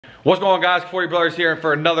What's going on, guys? 40 Brothers here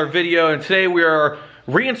for another video, and today we are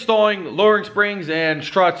reinstalling lowering springs and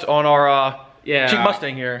struts on our cheap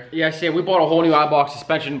Mustang here. Yeah, see, we bought a whole new Eibach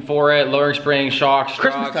suspension for it, lowering springs, shocks,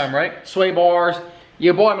 struts, Christmas time, right? Sway bars.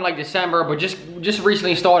 You bought them in like December, but just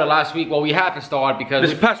recently installed it last week. Well, we have installed it because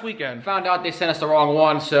this past weekend found out they sent us the wrong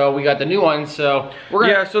one, so we got the new one. So we're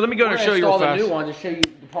gonna so let me go and show you real fast. The new one to show you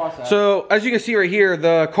the process. So as you can see right here,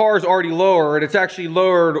 the car is already lowered. It's actually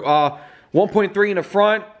lowered 1.3 in the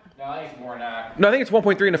front. No, I think it's more than that. No, I think it's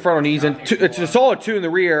 1.3 in the front on these, and it's a solid 2 in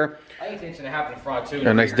the rear. I think it's an inch and a half in the front too.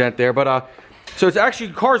 A nice dent there, but so it's actually,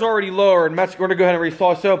 the car's already lowered, and Matt's going to go ahead and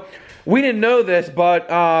reinstall. So we didn't know this,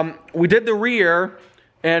 but we did the rear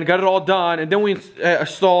and got it all done, and then we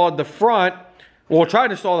installed the front. Well, tried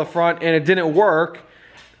to install the front, and it didn't work.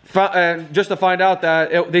 And just to find out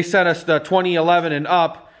that they sent us the 2011 and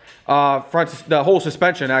up the whole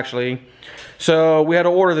suspension actually. So we had to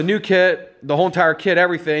order the new kit, the whole entire kit,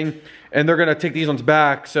 everything, and they're gonna take these ones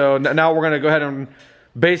back. So now we're gonna go ahead and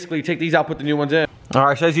basically take these out, put the new ones in. All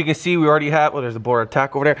right, so as you can see, we already have, well, there's the board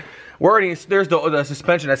attack over there. There's the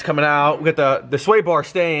suspension that's coming out. We got the sway bar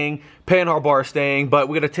staying, panhard bar staying, but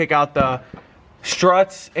we got to take out the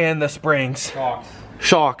struts and the springs.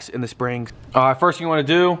 Shocks in the springs. First thing you want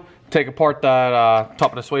to do, take apart that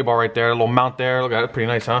top of the sway bar right there, a little mount there. Look at it, pretty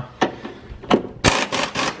nice, huh?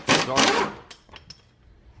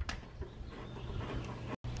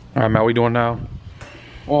 All right, Matt, what are we doing now?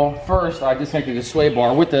 Well, first I disconnected the sway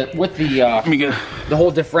bar with the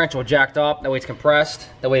whole differential jacked up. That way it's compressed.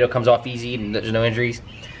 That way it comes off easy and there's no injuries.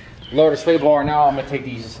 Lower the sway bar. Now I'm gonna take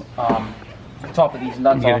these top of these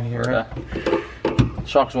nuts off for the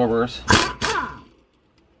shock absorbers.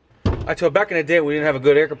 I told back in the day we didn't have a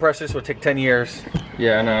good air compressor, so it would take 10 years.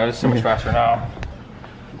 Yeah, I know. It's so much faster now.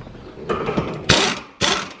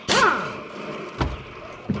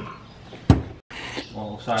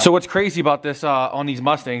 So what's crazy about this on these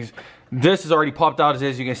Mustangs, this is already popped out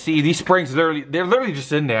as you can see. These springs, they're literally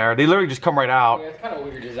just in there. They literally just come right out. Yeah, it's kind of a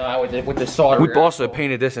weird design with the solder. We also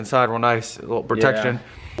painted this inside real nice, a little protection.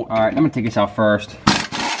 Yeah. All right, I'm gonna take this out first.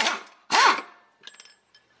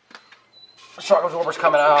 Shock absorber's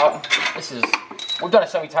coming out. We've done it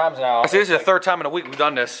so many times now. This is the third time in a week we've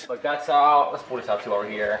done this. Look, that's out. Let's pull this out too over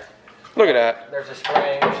here. Look at that. There's a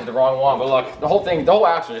spring, which is the wrong one, but look, the whole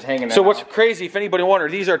axle is just hanging out. So what's crazy, if anybody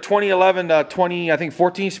wondered, these are 2011 to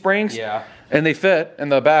 2014 springs. Yeah. And they fit in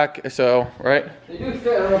the back, so, right? They do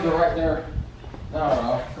fit. I don't know if they're right there. I don't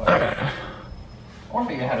know. I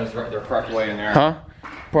wonder if they had those the correct way in there. Huh?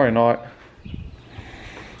 Probably not.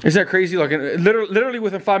 Isn't that crazy? Like, literally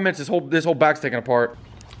within 5 minutes, this whole back's taken apart.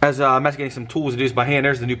 As Matt's getting some tools to do this by hand,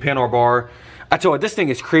 there's the new panhard bar. I tell you what, this thing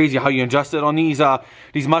is crazy how you adjust it on these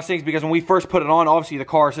Mustangs, because when we first put it on, obviously the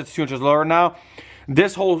car sits 2 inches lower now.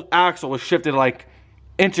 This whole axle was shifted like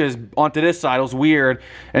inches onto this side. It was weird,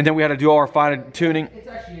 and then we had to do all our fine tuning. It's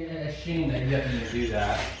actually a shame that you have to do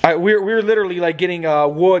that. We were literally like getting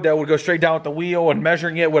wood that would go straight down with the wheel and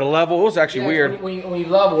measuring it with a level. It was actually weird. When you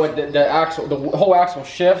level it, the whole axle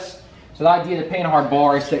shifts. So the idea of the panhard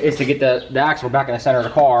bar is to get the axle back in the center of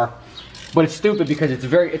the car. But it's stupid because it's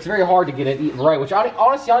very hard to get it right. Which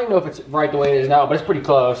honestly I don't even know if it's right the way it is now, but it's pretty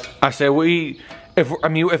close. I say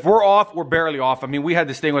if we're off, we're barely off. I mean, we had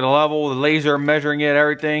this thing with a level, the laser measuring it,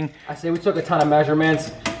 everything. I say we took a ton of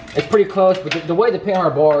measurements. It's pretty close, but the way the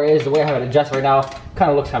panhard bar is, the way I have it adjusted right now, kind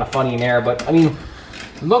of looks kind of funny in there. But I mean,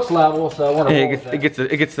 it looks level, so we're it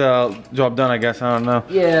gets the job done, I guess. I don't know.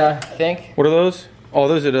 Yeah, I think. What are those? Oh,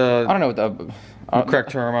 those are the. I don't know what the.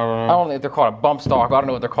 Correct term, I don't know. I don't know if they're called a bump stock, but I don't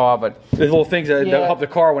know what they're called, but... The little things that help the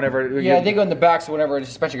car whenever... Yeah, they go in the back, so whenever the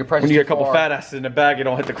suspension compresses... When you get a couple fat asses in the back, it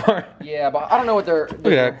don't hit the car. Yeah, but I don't know what they're... Look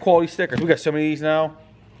at that, quality stickers. We got so many of these now.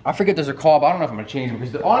 I forget those are called, but I don't know if I'm going to change them,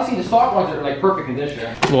 because honestly, the stock ones are like perfect condition.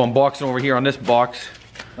 A little unboxing over here on this box.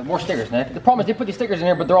 There's more stickers, Nick. The problem is they put these stickers in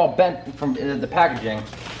there, but they're all bent from the packaging.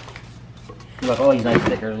 Look, all these nice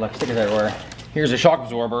stickers, like stickers everywhere. Here's the shock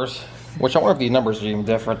absorbers, which I wonder if these numbers are even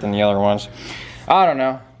different than the other ones. I don't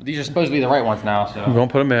know. These are supposed to be the right ones now, so. We're gonna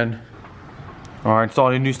put them in. All right,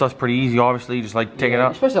 installing new stuff's pretty easy, obviously. Just like take it out.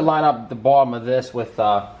 You're supposed to line up the bottom of this with,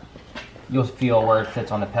 you'll feel where it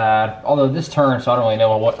fits on the pad. Although this turns, so I don't really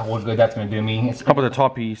know what good that's gonna do me. How about the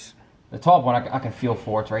top piece? The top one, I can feel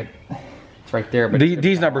for. It's right there. But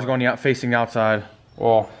these numbers going out facing the outside.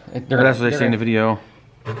 Well, that's what they say in the video.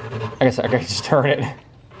 I guess I can just turn it.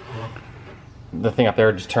 The thing up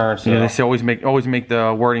there just turns. So. Yeah, they say always make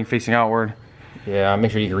the wording facing outward. Yeah, make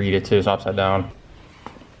sure you can read it too. It's upside down.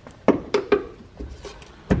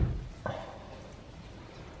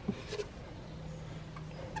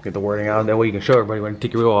 Get the wording out. That way you can show everybody when you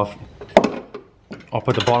take your wheel off. I'll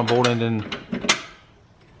put the bottom bolt in and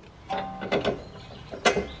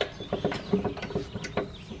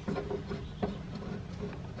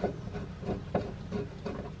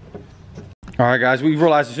All right, guys, we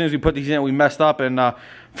realized as soon as we put these in, we messed up and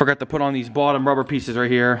forgot to put on these bottom rubber pieces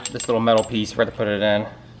right here. This little metal piece, forgot to put it in.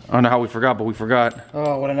 I don't know how we forgot, but we forgot.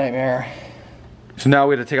 Oh, what a nightmare. So now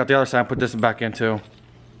we have to take out the other side and put this back in too.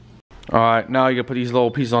 All right, now you gotta put these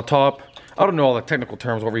little pieces on top. I don't know all the technical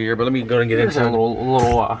terms over here, but let me go and get into it. There's a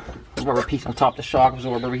little rubber piece on top, the shock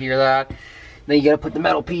absorber over here, that. Then you gotta put the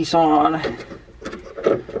metal piece on.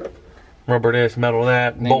 Rubber this, metal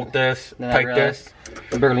that, bolt this, tight this.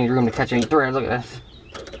 Barely any room to catch any threads, look at this.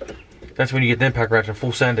 That's when you get the impact ratchet and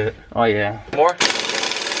full send it. Oh yeah. More?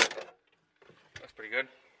 That's pretty good.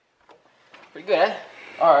 Pretty good, eh?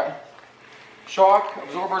 Alright. Shock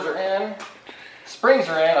absorbers are in. Springs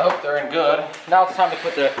are in. I hope they're in good. Now it's time to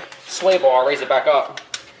put the sway bar, raise it back up.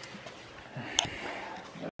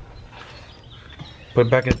 Put it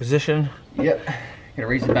back in position. Yep. Gonna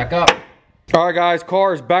raise it back up. All right, guys,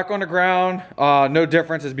 car is back on the ground. No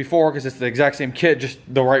difference as before because it's the exact same kit, just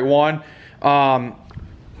the right one.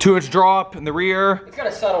 2-inch drop in the rear. It's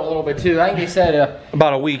gotta settle a little bit too. I think they said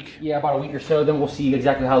about a week. Yeah, about a week or so. Then we'll see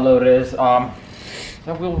exactly how low it is. So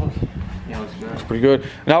we'll. Yeah, looks good. It's pretty good.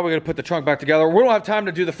 Now we're gonna put the trunk back together. We don't have time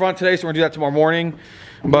to do the front today, so we're gonna do that tomorrow morning.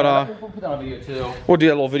 But we'll put that on video too. We'll do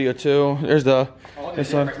that little video too. There's the. Oh,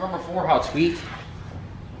 this one. Remember before how it squeaked?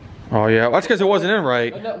 Oh yeah, well, that's because it wasn't in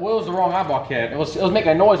right. That was the wrong Eibach kit. It was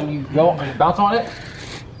making a noise when you go and bounce on it.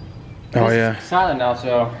 Oh yeah. It's silent now,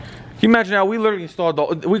 so. Can you imagine how we literally installed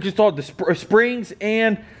the springs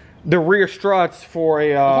and the rear struts for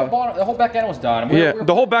a. The whole back end was done.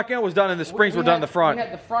 The whole back end was done, and the springs were done in the front. We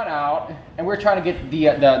had the front out, and we were trying to get the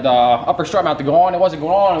upper strut mount to go on. It wasn't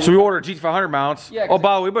going on. So we ordered GT500 mounts. Yeah. Oh,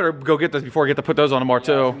 by the way, we better go get those before we get to put those on tomorrow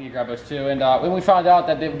too. We need to grab those too. And when we found out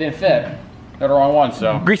that they didn't fit, they're the wrong one.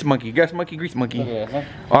 So. Grease monkey, gas monkey, grease monkey. Okay, huh?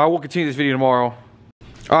 All right, we'll continue this video tomorrow.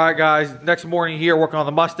 All right, guys. Next morning here, working on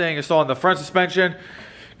the Mustang, installing the front suspension.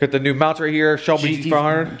 Got the new mounts right here. Shelby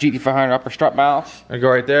GT500. GT500 upper strut mounts. I go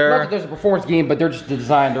right there. There's a performance game, but they're just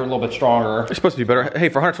designed. They're a little bit stronger. They're supposed to be better. Hey,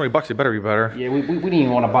 for 120 bucks, they better be better. Yeah, we didn't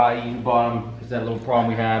even want to buy them because that little problem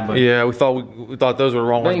we had. But yeah, we thought those were the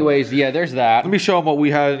wrong ones. Anyways, yeah, there's that. Let me show them what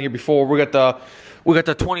we had in here before. We got the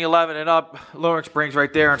 2011 and up lowering springs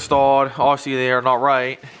right there installed. Obviously, they are not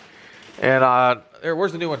right. And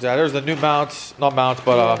where's the new ones at? There's the new mounts, not mounts,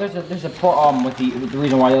 but there's a problem with the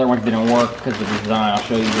reason why the other ones didn't work because of the design. I'll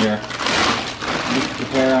show you here.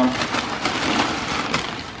 Repair them.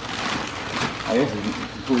 Oh, this is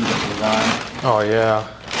completely different design. Oh yeah.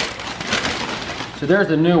 So there's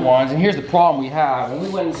the new ones, and here's the problem we have. When we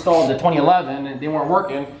went and installed the 2011 and they weren't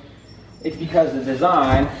working, it's because the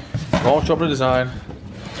design. Won't show up the design.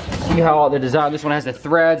 See how the design, this one has the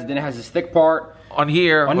threads, then it has this thick part. On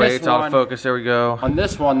here, wait, it's out of focus, there we go. On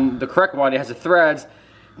this one, the correct one, it has the threads.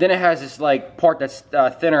 Then it has this like part that's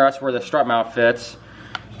thinner, that's where the strut mount fits.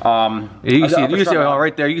 Yeah, you can see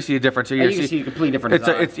right there, you can see a difference here. You can see a completely different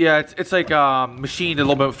design. It's like machined a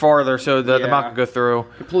little bit farther so the mount can go through.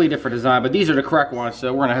 Completely different design, but these are the correct ones,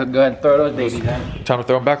 so we're gonna go ahead and throw those babies in. Time to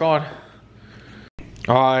throw them back on.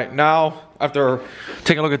 All right, now after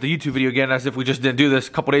taking a look at the YouTube video again, as if we just didn't do this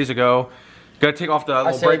a couple days ago, gotta take off the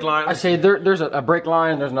little brake line. I say there's a brake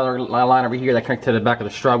line, and there's another line over here that connects to the back of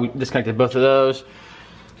the strut. We disconnected both of those.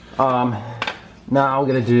 Now we're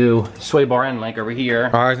gonna do sway bar end link over here.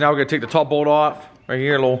 All right, now we're gonna take the top bolt off right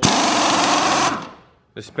here,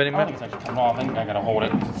 the spinning. I think it's actually coming off. I think I gotta hold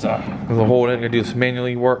it. We'll hold it. Gonna do this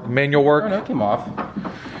manual work. Oh, no, it came off.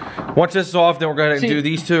 Once this is off, then we're gonna do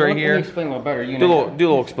these two right here. Let me explain a little better. Do a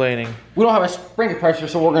little explaining. We don't have a spring compressor,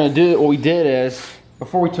 so what we're gonna do. What we did is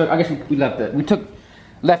before we took, I guess we left it. We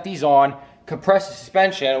left these on, compressed the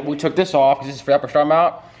suspension. We took this off because this is for the upper strut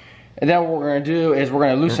mount. And then what we're gonna do is we're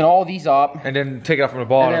gonna loosen all these up, and then take it off from the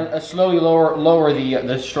bottom, and then slowly lower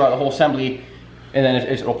the strut, the whole assembly, and then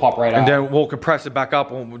it'll pop right out. And then we'll compress it back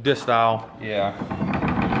up with this style. Yeah.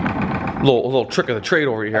 A little trick of the trade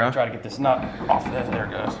over here. Try to get this nut off of this. There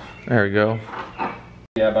it goes. There we go.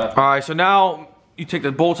 Yeah, but. All right, so now you take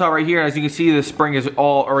the bolts out right here. As you can see, the spring is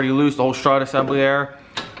all already loose. The whole strut assembly there.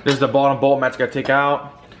 There's the bottom bolt Matt's got to take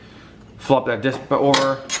out. Flop that disc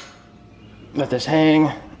over. Let this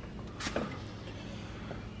hang.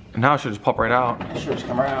 And now it should just pop right out. It should just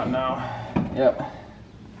come right out now. Yep.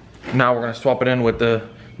 Now we're gonna swap it in with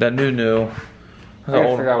that new. I gotta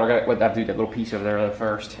figure out what I have to do with that little piece over there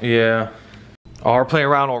first. Yeah. Oh, we're playing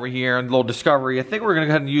around over here and a little discovery. I think we're gonna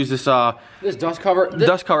go ahead and use this this dust cover.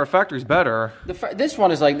 Dust cover factory's better. This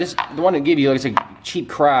one is like this. The one that give you looks like cheap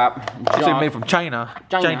crap. It's like made from China.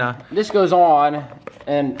 This goes on,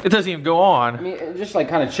 and it doesn't even go on. I mean, it just like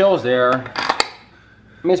kind of chills there.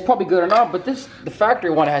 I mean, it's probably good enough, but the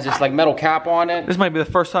factory one has this like metal cap on it. This might be the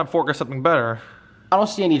first time Ford got something better. I don't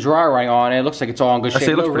see any dry running on it. It looks like it's all in good shape. I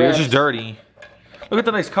say it looks pretty. It's just dirty. Look at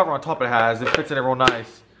the nice cover on top it has. It fits in there real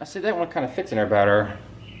nice. I say that one kind of fits in there better.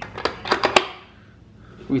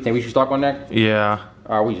 What do you think? We should stock one next? Yeah.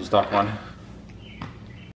 Alright, we should stock one.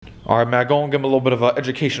 Alright, Matt, go and give him a little bit of an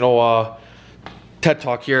educational TED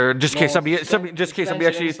talk here, just in case somebody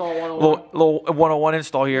actually little 101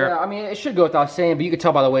 install here. Yeah, I mean it should go without saying, but you can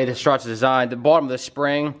tell by the way the strut's designed. The bottom of the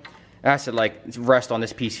spring has to like rest on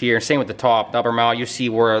this piece here. Same with the top, the upper mount. You see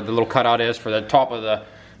where the little cutout is for the top of the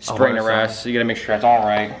spring to rest. So you gotta make sure that's all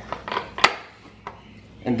right.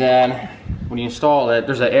 And then when you install it,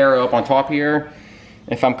 there's an arrow up on top here.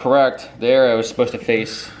 If I'm correct, the arrow is supposed to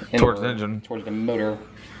face towards the engine, towards the motor.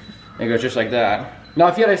 And it goes just like that. Now,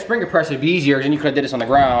 if you had a spring compressor, it'd be easier, because then you could have did this on the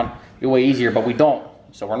ground. It'd be way easier, but we don't,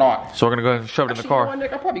 so we're not. So we're gonna go ahead and shove it in the car. You know what,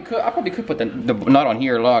 Nick, I probably could put the nut on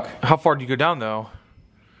here. Look. How far do you go down though?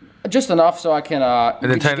 Just enough so I can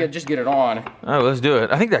just get it on. Oh, let's do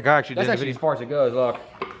it. I think that guy actually That's did. That's actually as far as it goes. Look.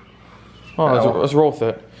 Oh, let's roll with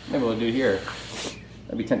it. Maybe we'll do it here.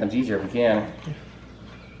 That'd be 10 times easier if we can.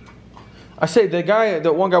 I say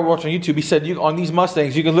the one guy we watched on YouTube, he said on these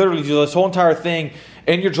Mustangs you can literally do this whole entire thing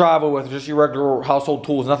in your driveway with just your regular household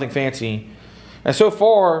tools, nothing fancy. And so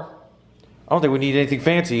far, I don't think we need anything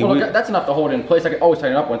fancy. Well, look, that's enough to hold it in place. I can always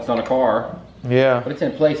tighten it up when it's on a car. Yeah. But it's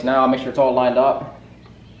in place now. I'll make sure it's all lined up.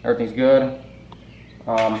 Everything's good.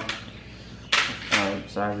 What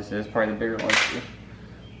size this is? Probably the bigger one too.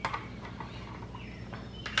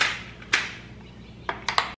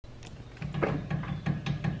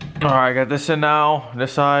 Alright, got this in now,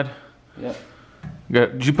 this side. Yep.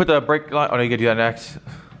 Good. Did you put the brake light? Oh no, you gotta do that next.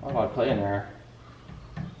 I'm gonna play in there.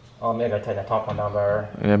 Oh, maybe I tighten that top one down better.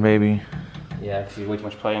 Yeah, maybe. Yeah, because you way too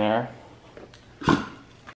much play in there.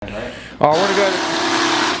 Right. Alright,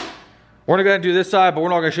 we're gonna go ahead and do this side, but we're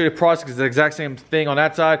not gonna show you the process because it's the exact same thing on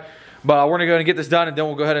that side. But we're gonna go ahead and get this done, and then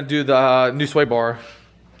we'll go ahead and do the new sway bar.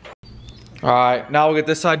 Alright, now we'll get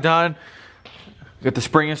this side done. Get the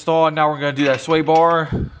spring installed, and now we're gonna do that sway bar.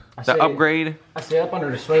 The upgrade. I say up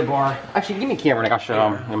under the sway bar. Actually, give me a camera and I'll show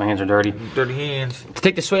them. My hands are dirty. Dirty hands. To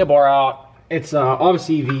take the sway bar out, it's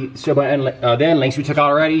obviously the sway bar the end links we took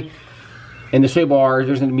out already. And the sway bar,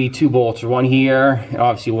 there's going to be two bolts. There's one here, and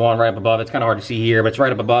obviously one right up above it. It's kind of hard to see here, but it's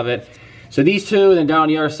right up above it. So these two, and then down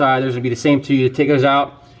the other side, there's going to be the same two. You take those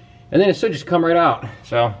out, and then it should just come right out.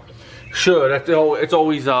 So. Should. It's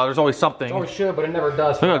always, there's always something. It always should, but it never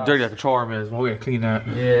does. Look how dirty that control arm is. Well, we're going to clean that.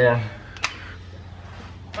 Yeah.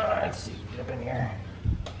 Let's see, get up in here.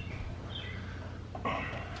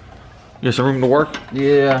 You have some room to work?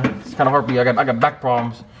 Yeah, it's kind of hard for you. I got back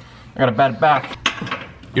problems. I got a bad back.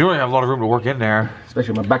 You don't really have a lot of room to work in there.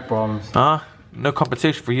 Especially with my back problems. Huh? No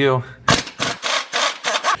compensation for you.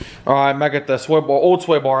 Alright, Matt, get the sway bar, old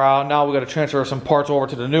sway bar out. Now we got to transfer some parts over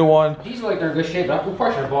to the new one. These look like they're in good shape, but we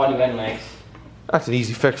probably should have bought new end links. That's an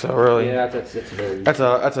easy fix though, really. Yeah, that's very easy. That's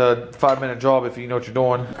a 5-minute job if you know what you're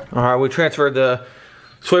doing. Alright, we transferred the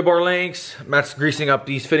sway bar links. Matt's greasing up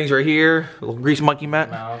these fittings right here. A little grease monkey,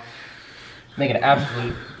 Matt. No. Making an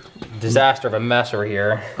absolute disaster of a mess over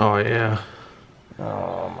here. Oh yeah.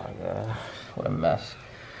 Oh my god. What a mess.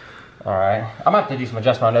 Alright. I'm gonna have to do some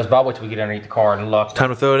adjustment on those, but I'll wait till we get underneath the car and look. Time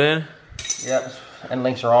to throw it in? Yep. End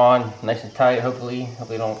links are on. Nice and tight, hopefully.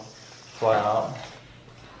 Hopefully they don't fly out.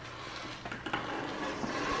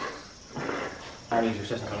 I'll use your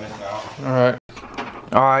system on this now. Alright.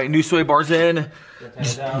 Alright, new sway bar's in.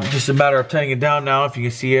 Just a matter of tightening it down now. If you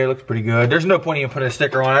can see it, it looks pretty good. There's no point in putting a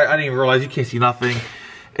sticker on. I didn't even realize you can't see nothing.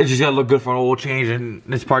 It's just gotta look good for an oil change, and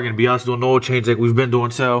it's probably gonna be us doing an oil change like we've been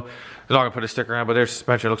doing. So I'm not gonna put a sticker on, but their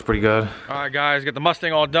suspension looks pretty good. All right, guys, get the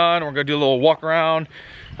Mustang all done. We're gonna do a little walk around.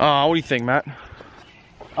 What do you think, Matt?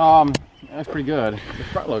 That's pretty good. The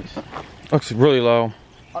front looks really low.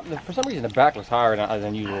 For some reason, the back looks higher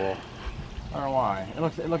than usual. I don't know why. It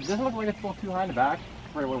doesn't look like it's a little too high in the back.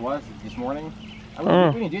 Right where it was this morning. We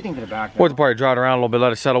didn't do anything to the back. We'll have to probably drive it around a little bit,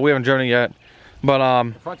 let it settle. We haven't driven it yet, but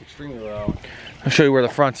the front's extremely low. I'll show you where the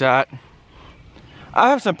front's at. I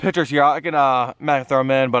have some pictures here. I can Matt throw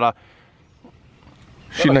them in, but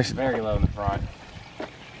shoot nice. Very low in the front.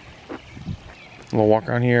 A little walk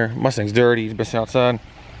around here. Mustang's dirty. He's been outside.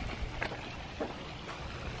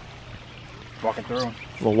 Walking through. A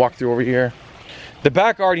little walk through over here. The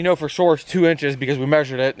back I already know for sure is 2 inches because we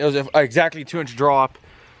measured it. It was exactly 2 inch drop,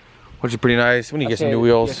 which is pretty nice. We need to get some new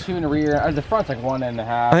wheels. Yeah, 2 in the rear. The front's like 1.5.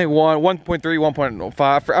 I think 1.3,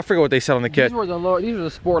 1.5. I forget what they said on the kit. These were the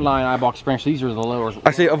Sportline Eibach springs. So these are the lowers.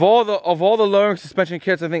 I say of all the lowering suspension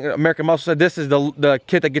kits, I think American Muscle said this is the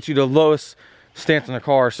kit that gets you the lowest stance in the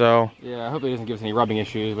car. So yeah, I hope it doesn't give us any rubbing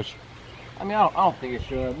issues. Which I mean, I don't think it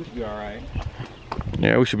should. We should be all right.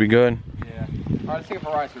 Yeah, we should be good. Yeah. Alright, let's take it for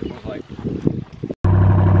a ride, see what it feels like.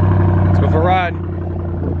 Let's go for a ride.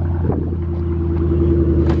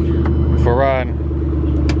 For a ride.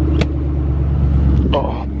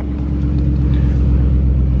 Oh.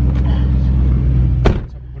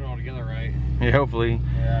 So put it all together right. Yeah, hopefully.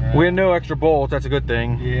 Yeah, we had no extra bolts, that's a good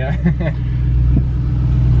thing. Yeah.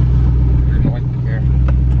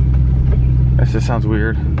 This just sounds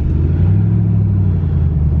weird.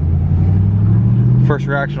 First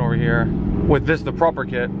reaction over here with this, the proper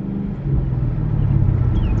kit.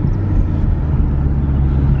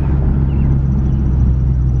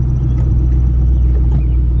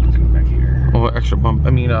 Let's go back here. Oh, extra bump.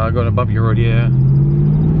 I mean, going to bumpy road, yeah.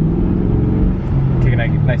 Take it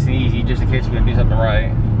nice and easy, just in case we do something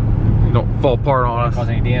right. You don't fall apart on us. Cause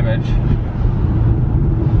any damage.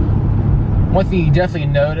 One thing you definitely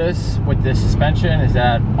notice with this suspension is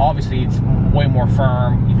that obviously it's way more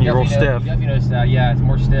firm. You're real stiff. You definitely notice that, yeah, it's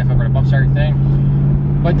more stiff over the bumps and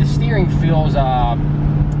everything. But the steering feels,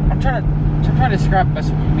 I'm trying to describe the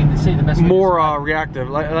best, I mean, to say the best way. More reactive,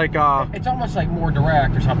 like it's almost like more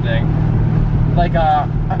direct or something. Like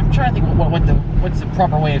I'm trying to think what's the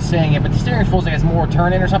proper way of saying it, but the steering feels like it's more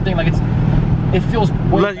turn-in or something. Like it feels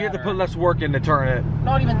way better. You have to put less work in to turn it.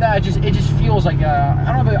 Not even that. It just feels like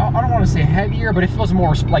I don't want to say heavier, but it feels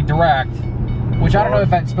more like direct. Which I don't know if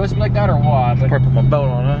that's supposed to be like that or what. But probably put my belt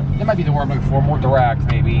on it. That might be the word I'm looking for. More direct,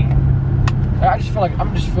 maybe. I just feel like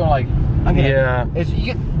I'm feeling like I'm gonna. Yeah.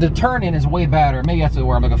 You get the turn in is way better. Maybe that's the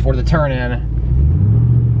word I'm looking for. The turn in.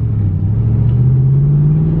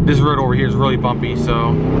 This road over here is really bumpy,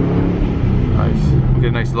 so nice. Get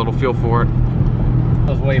a nice little feel for it.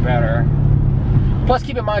 Feels way better. Plus,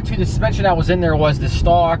 keep in mind too, the suspension that was in there was the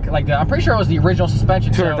stock. Like I'm pretty sure it was the original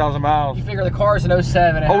suspension. 200,000 miles. You figure the car's an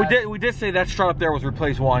 07. Oh, we did say that strut up there was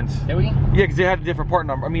replaced once. Did we? Yeah, because they had a different part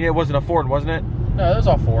number. I mean, it wasn't a Ford, wasn't it? No, it was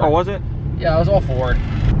all Ford. Oh, was it? Yeah, it was all Ford.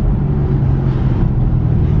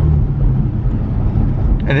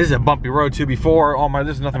 And this is a bumpy road too. Before, oh my,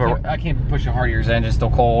 this is nothing but. I can't push the hard ears in. It's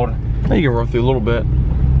still cold. You can run through a little bit.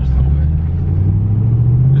 Just a little bit.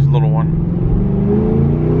 Just a little one.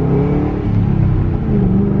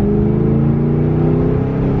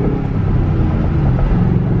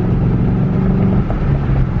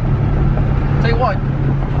 Tell you what,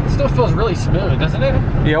 it still feels really smooth, doesn't it?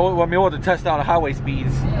 Yeah, well, I mean, we'll have to test out highway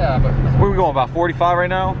speeds. Yeah, but Where are we going? About 45 right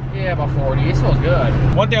now? yeah, about 40. It feels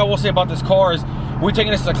good. One thing I will say about this car is we're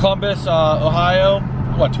taking this to Columbus, Ohio,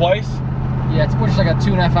 what, twice? Yeah, it's just like a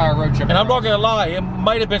 2.5 hour road trip. And I'm not gonna lie, it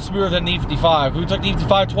might have been smoother than the E55. We took the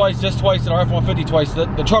E55 twice, this twice, and our F-150 twice. The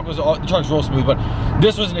truck's real smooth, but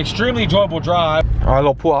this was an extremely enjoyable drive. All right,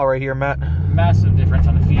 little pull out right here, Matt. Massive difference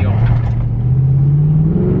on the feel.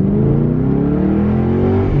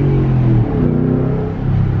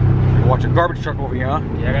 Watch a garbage truck over here, huh?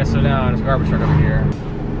 Yeah, I gotta slow down. There's a garbage truck over here.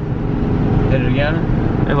 Did it again?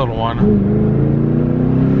 A little one.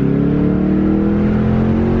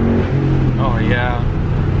 Oh yeah.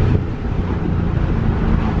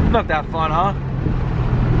 Not that fun, huh?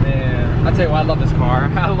 Man, I tell you what, I love this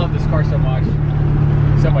car. I love this car so much.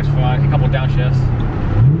 So much fun. A couple of downshifts.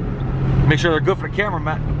 Make sure they're good for the camera,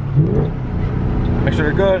 Matt. Make sure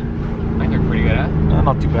they're good. I think they're pretty good, huh?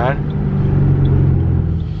 Not too bad.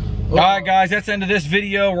 All right, guys, that's the end of this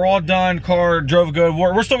video. We're all done. Car drove good.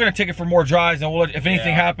 We're still gonna take it for more drives, and if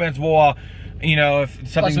anything happens, we'll, you know, if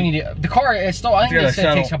something. Plus, we need to, the car is still. I think it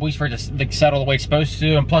takes a couple weeks for it to settle the way it's supposed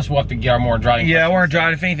to, and plus we'll have to get our more driving. Yeah, we're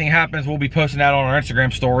driving. If anything happens, we'll be posting that on our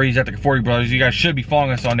Instagram stories at the 40 Brothers. You guys should be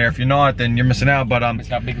following us on there. If you're not, then you're missing out. But it's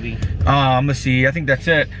got bigly. Let's see. I think that's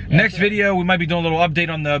it. Yeah, next video, we might be doing a little update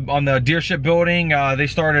on the dealership building. They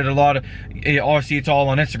started a lot of. Obviously, it's all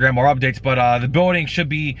on Instagram, our updates. But the building should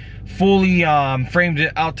be fully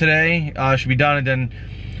framed out today. Should be done, and then.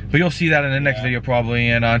 But you'll see that in the next video probably.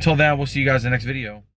 And until then, we'll see you guys in the next video.